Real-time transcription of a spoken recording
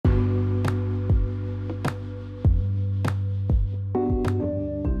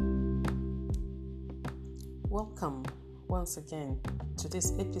Welcome once again to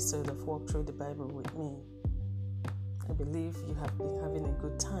this episode of Walk Through the Bible with me. I believe you have been having a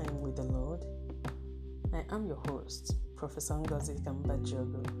good time with the Lord. I am your host, Professor Ngozi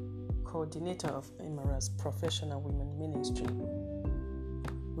Kambadjogo, coordinator of Emara's Professional Women Ministry.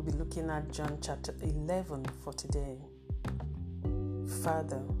 We'll be looking at John chapter 11 for today.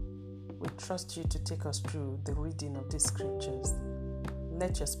 Father, we trust you to take us through the reading of these scriptures.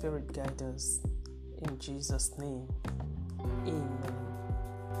 Let your Spirit guide us. In Jesus' name, amen.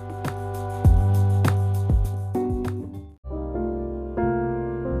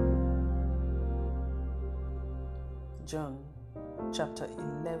 John chapter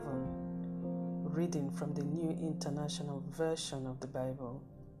 11, reading from the New International Version of the Bible,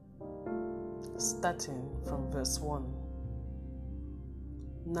 starting from verse 1.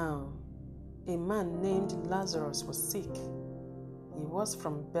 Now, a man named Lazarus was sick. He was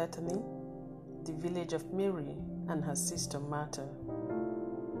from Bethany, the village of Mary and her sister Martha.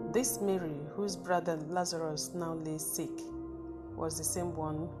 This Mary, whose brother Lazarus now lay sick, was the same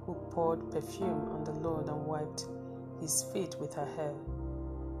one who poured perfume on the Lord and wiped his feet with her hair.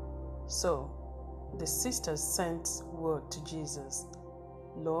 So the sisters sent word to Jesus,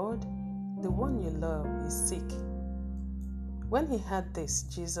 "Lord, the one you love is sick." When he heard this,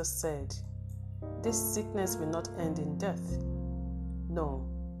 Jesus said, "This sickness will not end in death. No,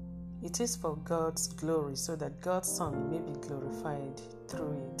 it is for God's glory, so that God's Son may be glorified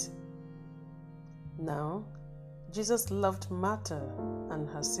through it." Now, Jesus loved Martha and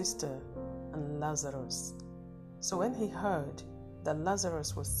her sister and Lazarus. So when he heard that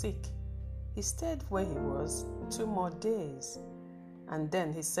Lazarus was sick, he stayed where he was 2 more days. And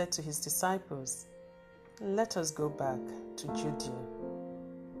then he said to his disciples, "Let us go back to Judea."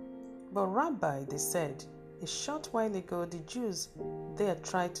 "But Rabbi," they said, "a short while ago the Jews there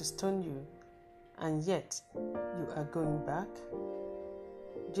tried to stone you, and yet you are going back?"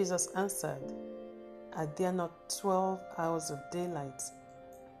 Jesus answered, "Are there not 12 hours of daylight?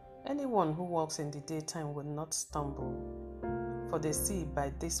 Anyone who walks in the daytime will not stumble, for they see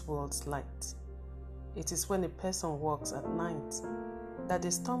by this world's light. It is when a person walks at night that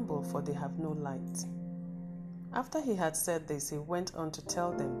they stumble, for they have no light." After he had said this, he went on to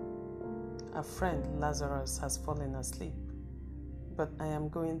tell them, "Our friend Lazarus has fallen asleep, but I am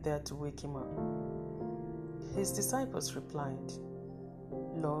going there to wake him up." His disciples replied,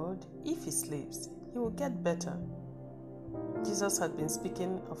 "Lord, if he sleeps, he will get better." Jesus had been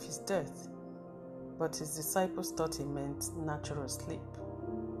speaking of his death, but his disciples thought he meant natural sleep.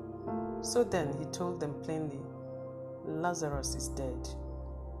 So then he told them plainly, "Lazarus is dead,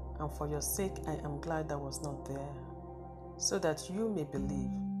 and for your sake I am glad I was not there, so that you may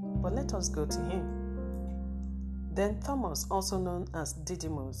believe. But let us go to him." Then Thomas, also known as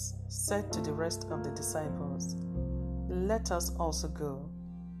Didymus, said to the rest of the disciples, "Let us also go,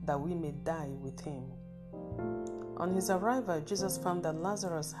 that we may die with him." On his arrival, Jesus found that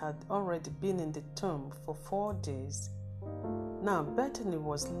Lazarus had already been in the tomb for 4 days. Now Bethany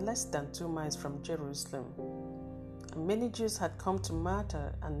was less than 2 miles from Jerusalem, and many Jews had come to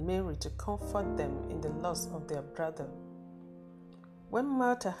Martha and Mary to comfort them in the loss of their brother. When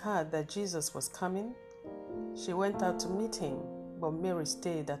Martha heard that Jesus was coming, she went out to meet him, but Mary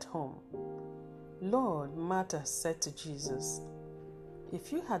stayed at home. "Lord," Martha said to Jesus,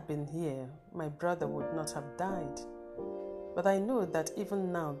 "if you had been here, my brother would not have died. But I know that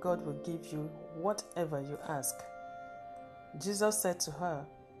even now God will give you whatever you ask." Jesus said to her,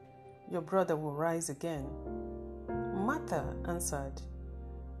 "Your brother will rise again." Martha answered,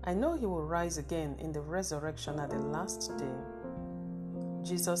 "I know he will rise again in the resurrection at the last day."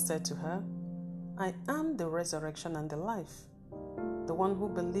 Jesus said to her, "I am the resurrection and the life. The one who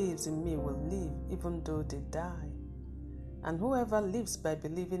believes in me will live even though they die. And whoever lives by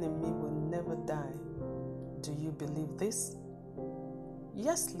believing in me will never die. Do you believe this?"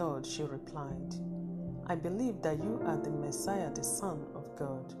 "Yes, Lord," she replied. "I believe that you are the Messiah, the Son of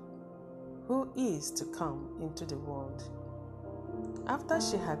God, who is to come into the world." After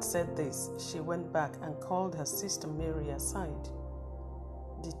she had said this, she went back and called her sister Mary aside.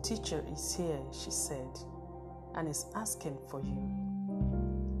 "The teacher is here," she said, "and is asking for you."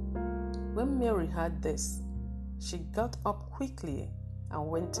 When Mary heard this, she got up quickly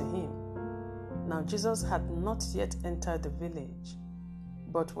and went to him. Now Jesus had not yet entered the village,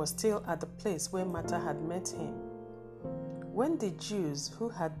 but was still at the place where Martha had met him. When the Jews who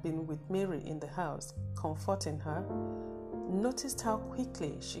had been with Mary in the house, comforting her, noticed how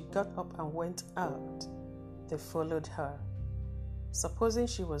quickly she got up and went out, they followed her, supposing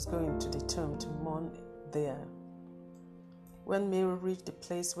she was going to the tomb to mourn there. When Mary reached the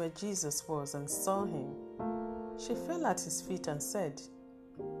place where Jesus was and saw him, She fell at his feet and said,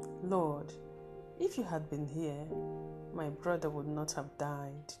 "Lord, if you had been here, my brother would not have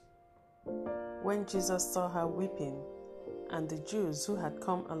died." When Jesus saw her weeping, and the Jews who had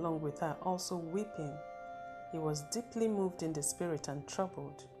come along with her also weeping, he was deeply moved in the spirit and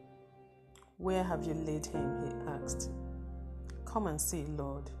troubled. "Where have you laid him?" he asked. "Come and see,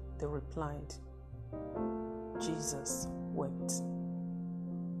 Lord," they replied. Jesus wept.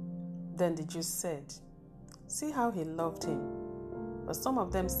 Then the Jews said, "See how he loved him." But some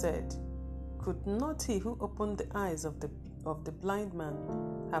of them said, "Could not he who opened the eyes of the blind man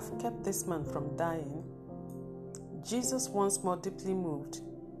have kept this man from dying?" Jesus, once more deeply moved,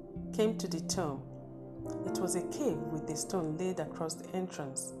 came to the tomb. It was a cave with a stone laid across the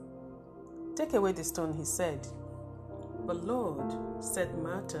entrance. "Take away the stone," he said. "But Lord," said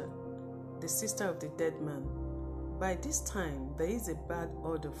Martha, the sister of the dead man, "by this time there is a bad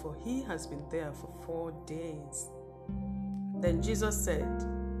odor, for he has been there for 4 days." Then Jesus said,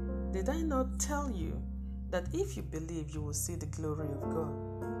 "Did I not tell you that if you believe you will see the glory of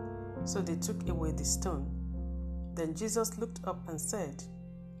God?" So they took away the stone. Then Jesus looked up and said,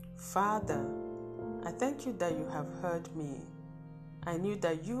 "Father, I thank you that you have heard me. I knew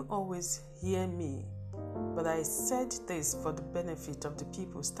that you always hear me, but I said this for the benefit of the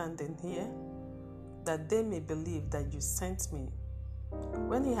people standing here, that they may believe that you sent me."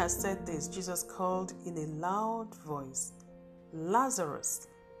 When he had said this, Jesus called in a loud voice, "Lazarus,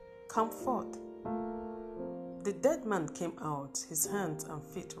 come forth." The dead man came out, his hands and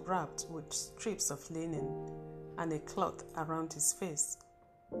feet wrapped with strips of linen and a cloth around his face.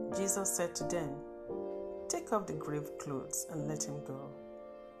 Jesus said to them, "Take off the grave clothes and let him go."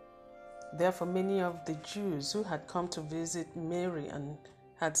 Therefore many of the Jews who had come to visit Mary and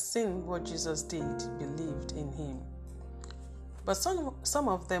had seen what Jesus did believed in him. But some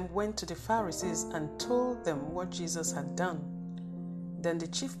of them went to the Pharisees and told them what Jesus had done. Then the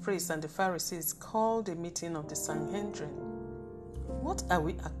chief priests and the Pharisees called a meeting of the Sanhedrin. "What are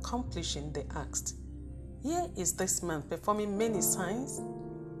we accomplishing?" they asked. "Here is this man performing many signs.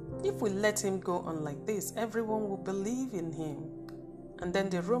 If we let him go on like this, everyone will believe in him. And then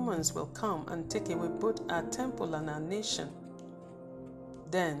the Romans will come and take away both our temple and our nation."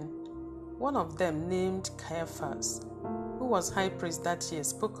 Then one of them, named Caiaphas, who was high priest that year,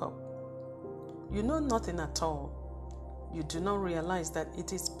 spoke up. "You know nothing at all. You do not realize that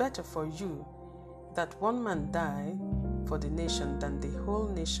it is better for you that one man die for the nation than the whole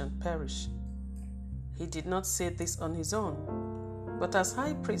nation perish." He did not say this on his own, but as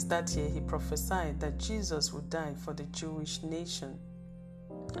high priest that year he prophesied that Jesus would die for the Jewish nation,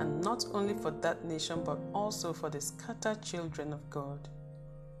 and not only for that nation but also for the scattered children of God,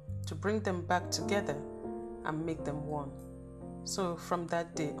 to bring them back together and make them one. So from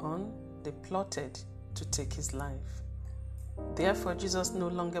that day on, they plotted to take his life. Therefore Jesus no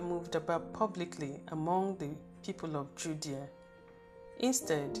longer moved about publicly among the people of Judea.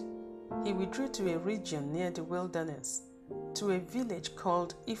 Instead, he withdrew to a region near the wilderness, to a village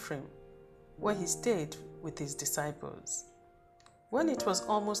called Ephraim, where he stayed with his disciples. When it was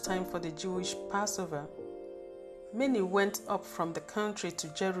almost time for the Jewish Passover, many went up from the country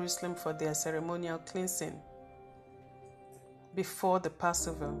to Jerusalem for their ceremonial cleansing. Before the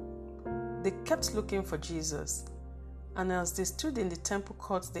Passover, they kept looking for Jesus, and as they stood in the temple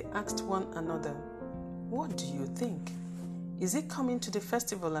courts, they asked one another, "What do you think? Is he coming to the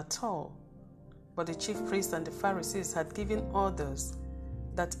festival at all?" But the chief priests and the Pharisees had given orders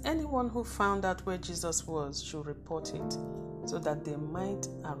that anyone who found out where Jesus was should report it, so that they might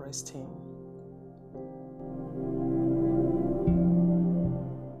arrest him.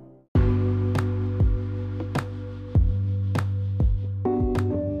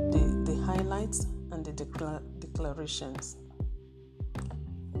 The highlights and the declarations.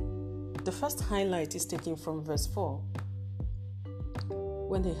 The first highlight is taken from verse 4.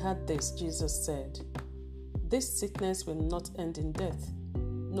 When he heard this, Jesus said, "This sickness will not end in death.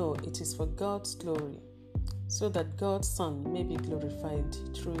 No, it is for God's glory, so that God's Son may be glorified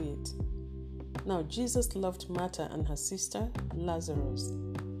through it." Now Jesus loved Martha and her sister Lazarus.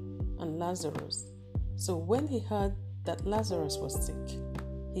 So when he heard that Lazarus was sick,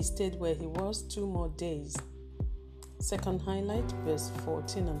 he stayed where he was 2 more days. Second highlight, verse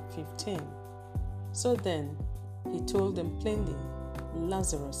 14 and 15. So then he told them plainly,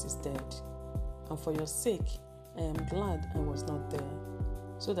 "Lazarus is dead, and for your sake I am glad I was not there,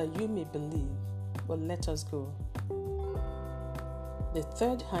 so that you may believe, but let us go." The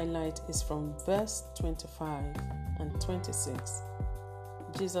third highlight is from verse 25 and 26.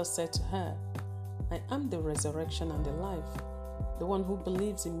 Jesus said to her, "I am the resurrection and the life. The one who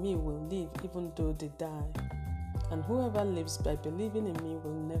believes in me will live even though they die. and whoever lives by believing in me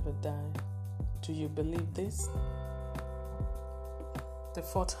will never die. Do you believe this? The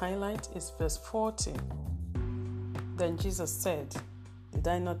fourth highlight is verse 40. Then Jesus said, "Did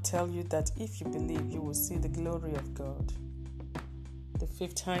I not tell you that if you believe, you will see the glory of God?" The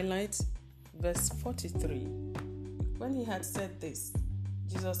fifth highlight, verse 43. When he had said this,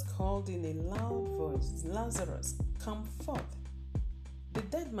 Jesus called in a loud voice, "Lazarus, come forth." The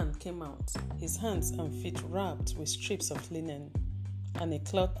dead man came out, his hands and feet wrapped with strips of linen and a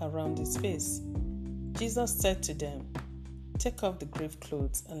cloth around his face. Jesus said to them, "Take off the grave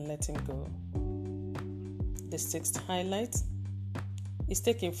clothes and let him go." The sixth highlight is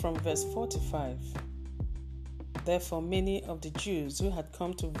taken from verse 45. Therefore, many of the Jews who had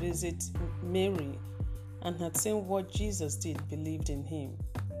come to visit Mary and had seen what Jesus did believed in him.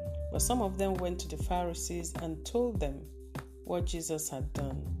 But some of them went to the Pharisees and told them what Jesus had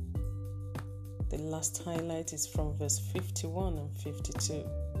done. The last highlight is from verse 51 and 52.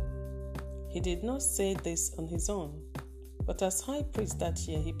 He did not say this on his own, but as high priest that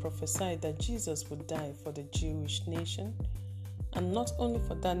year he prophesied that Jesus would die for the Jewish nation, and not only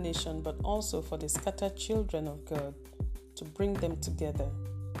for that nation but also for the scattered children of God, to bring them together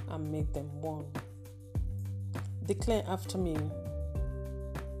and make them one. Declare after me.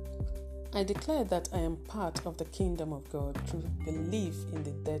 I declare that I am part of the kingdom of God through belief in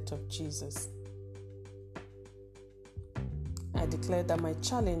the death of Jesus. I declare that my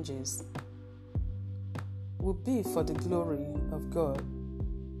challenges will be for the glory of God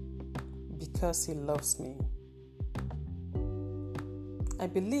because He loves me. I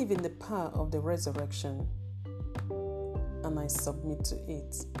believe in the power of the resurrection and I submit to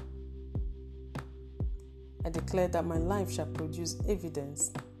it. I declare that my life shall produce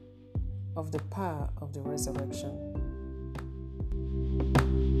evidence of the power of the resurrection.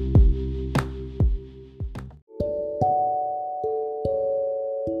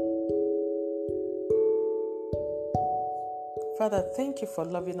 Father, thank you for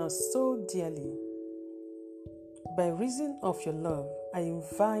loving us so dearly. By reason of your love, I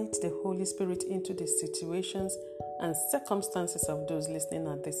invite the Holy Spirit into the situations and circumstances of those listening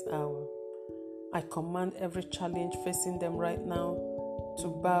at this hour. I command every challenge facing them right now to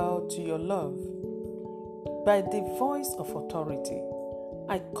bow to your love. By the voice of authority,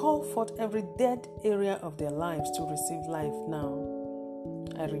 I call forth every dead area of their lives to receive life now.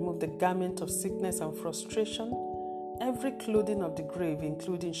 I remove the garment of sickness and frustration, every clothing of the grave,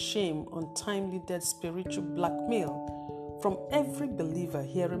 including shame, untimely death, spiritual blackmail, from every believer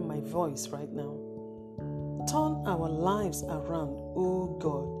hearing my voice right now. Turn our lives around, O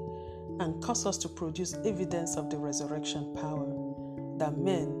God, and cause us to produce evidence of the resurrection power, that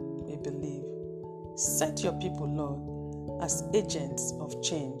men may believe. Set your people, Lord, as agents of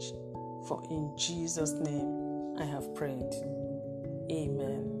change, for in Jesus' name I have prayed.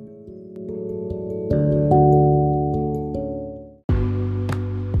 Amen.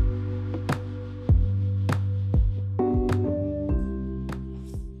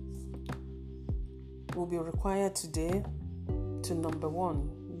 We'll be required today to, number one,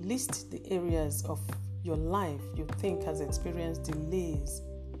 list the areas of your life you think has experienced delays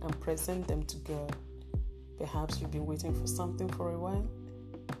and present them to God. Perhaps you've been waiting for something for a while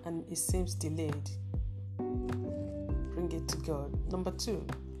and it seems delayed. Bring it to God. Number two,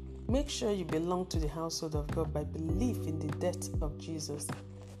 make sure you belong to the household of God by belief in the death of Jesus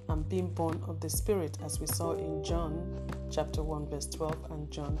and being born of the Spirit, as we saw in John chapter 1 verse 12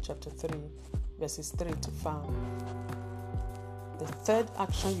 and John chapter 3 verses 3 to 5. The third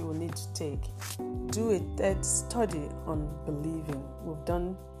action you will need to take, do a third study on believing. We've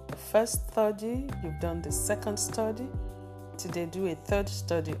done the first study, you've done the second study. Today, do a third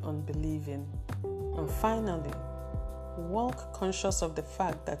study on believing. And finally, walk conscious of the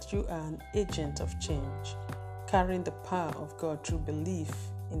fact that you are an agent of change, carrying the power of God through belief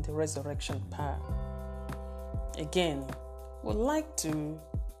in the resurrection power. Again, we'd like to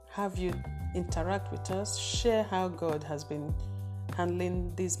have you interact with us, share how God has been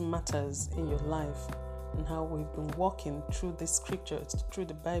handling these matters in your life and how we've been walking through the scriptures, through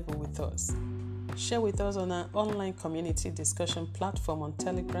the Bible with us. Share with us on our online community discussion platform on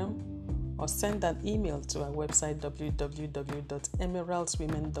Telegram, or send an email to our website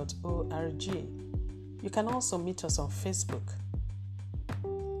www.emeraldswomen.org. You can also meet us on Facebook.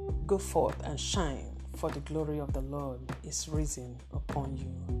 Go forth and shine, for the glory of the Lord is risen upon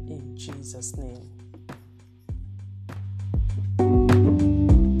you in Jesus' name.